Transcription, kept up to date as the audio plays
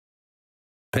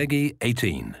Peggy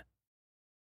 18.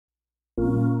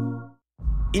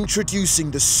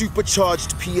 Introducing the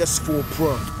supercharged PS4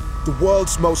 Pro, the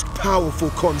world's most powerful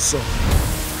console.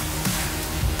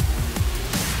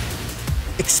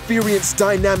 Experience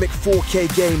dynamic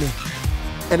 4K gaming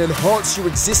and enhance your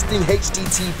existing HD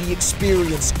TV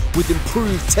experience with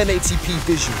improved 1080p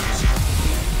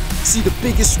visuals. See the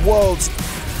biggest worlds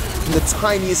in the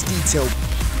tiniest detail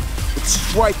with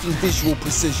striking visual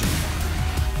precision.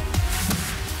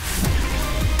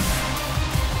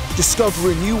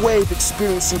 Discover a new way of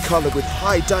experiencing color with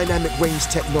high dynamic range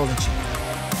technology,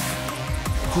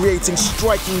 creating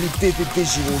strikingly vivid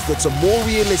visuals that are more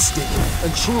realistic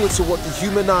and truer to what the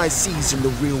human eye sees in the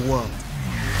real world.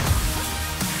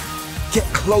 Get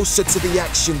closer to the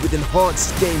action with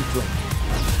enhanced gameplay,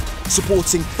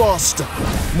 supporting faster,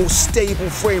 more stable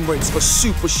frame rates for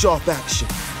super sharp action.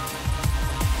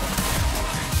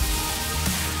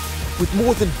 With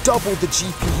more than double the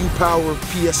GPU power of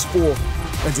PS4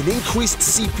 and an increased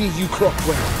CPU clock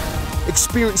rate,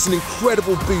 experience an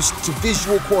incredible boost to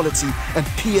visual quality and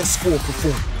PS4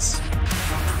 performance.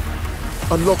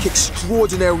 Unlock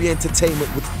extraordinary entertainment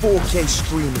with 4K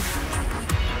streaming.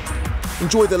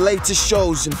 Enjoy the latest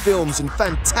shows and films in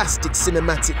fantastic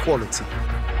cinematic quality.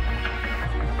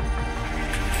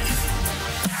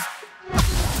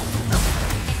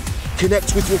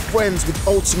 Connect with your friends with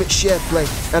ultimate share play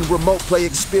and remote play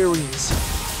experience,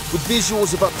 with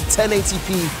visuals of up to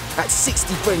 1080p at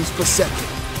 60 frames per second.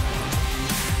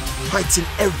 Heighten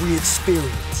every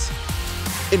experience.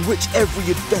 Enrich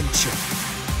every adventure.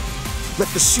 Let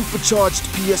the supercharged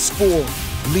PS4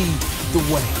 lead the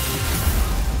way.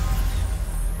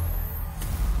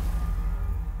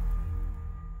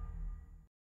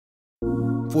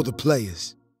 For the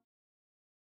players.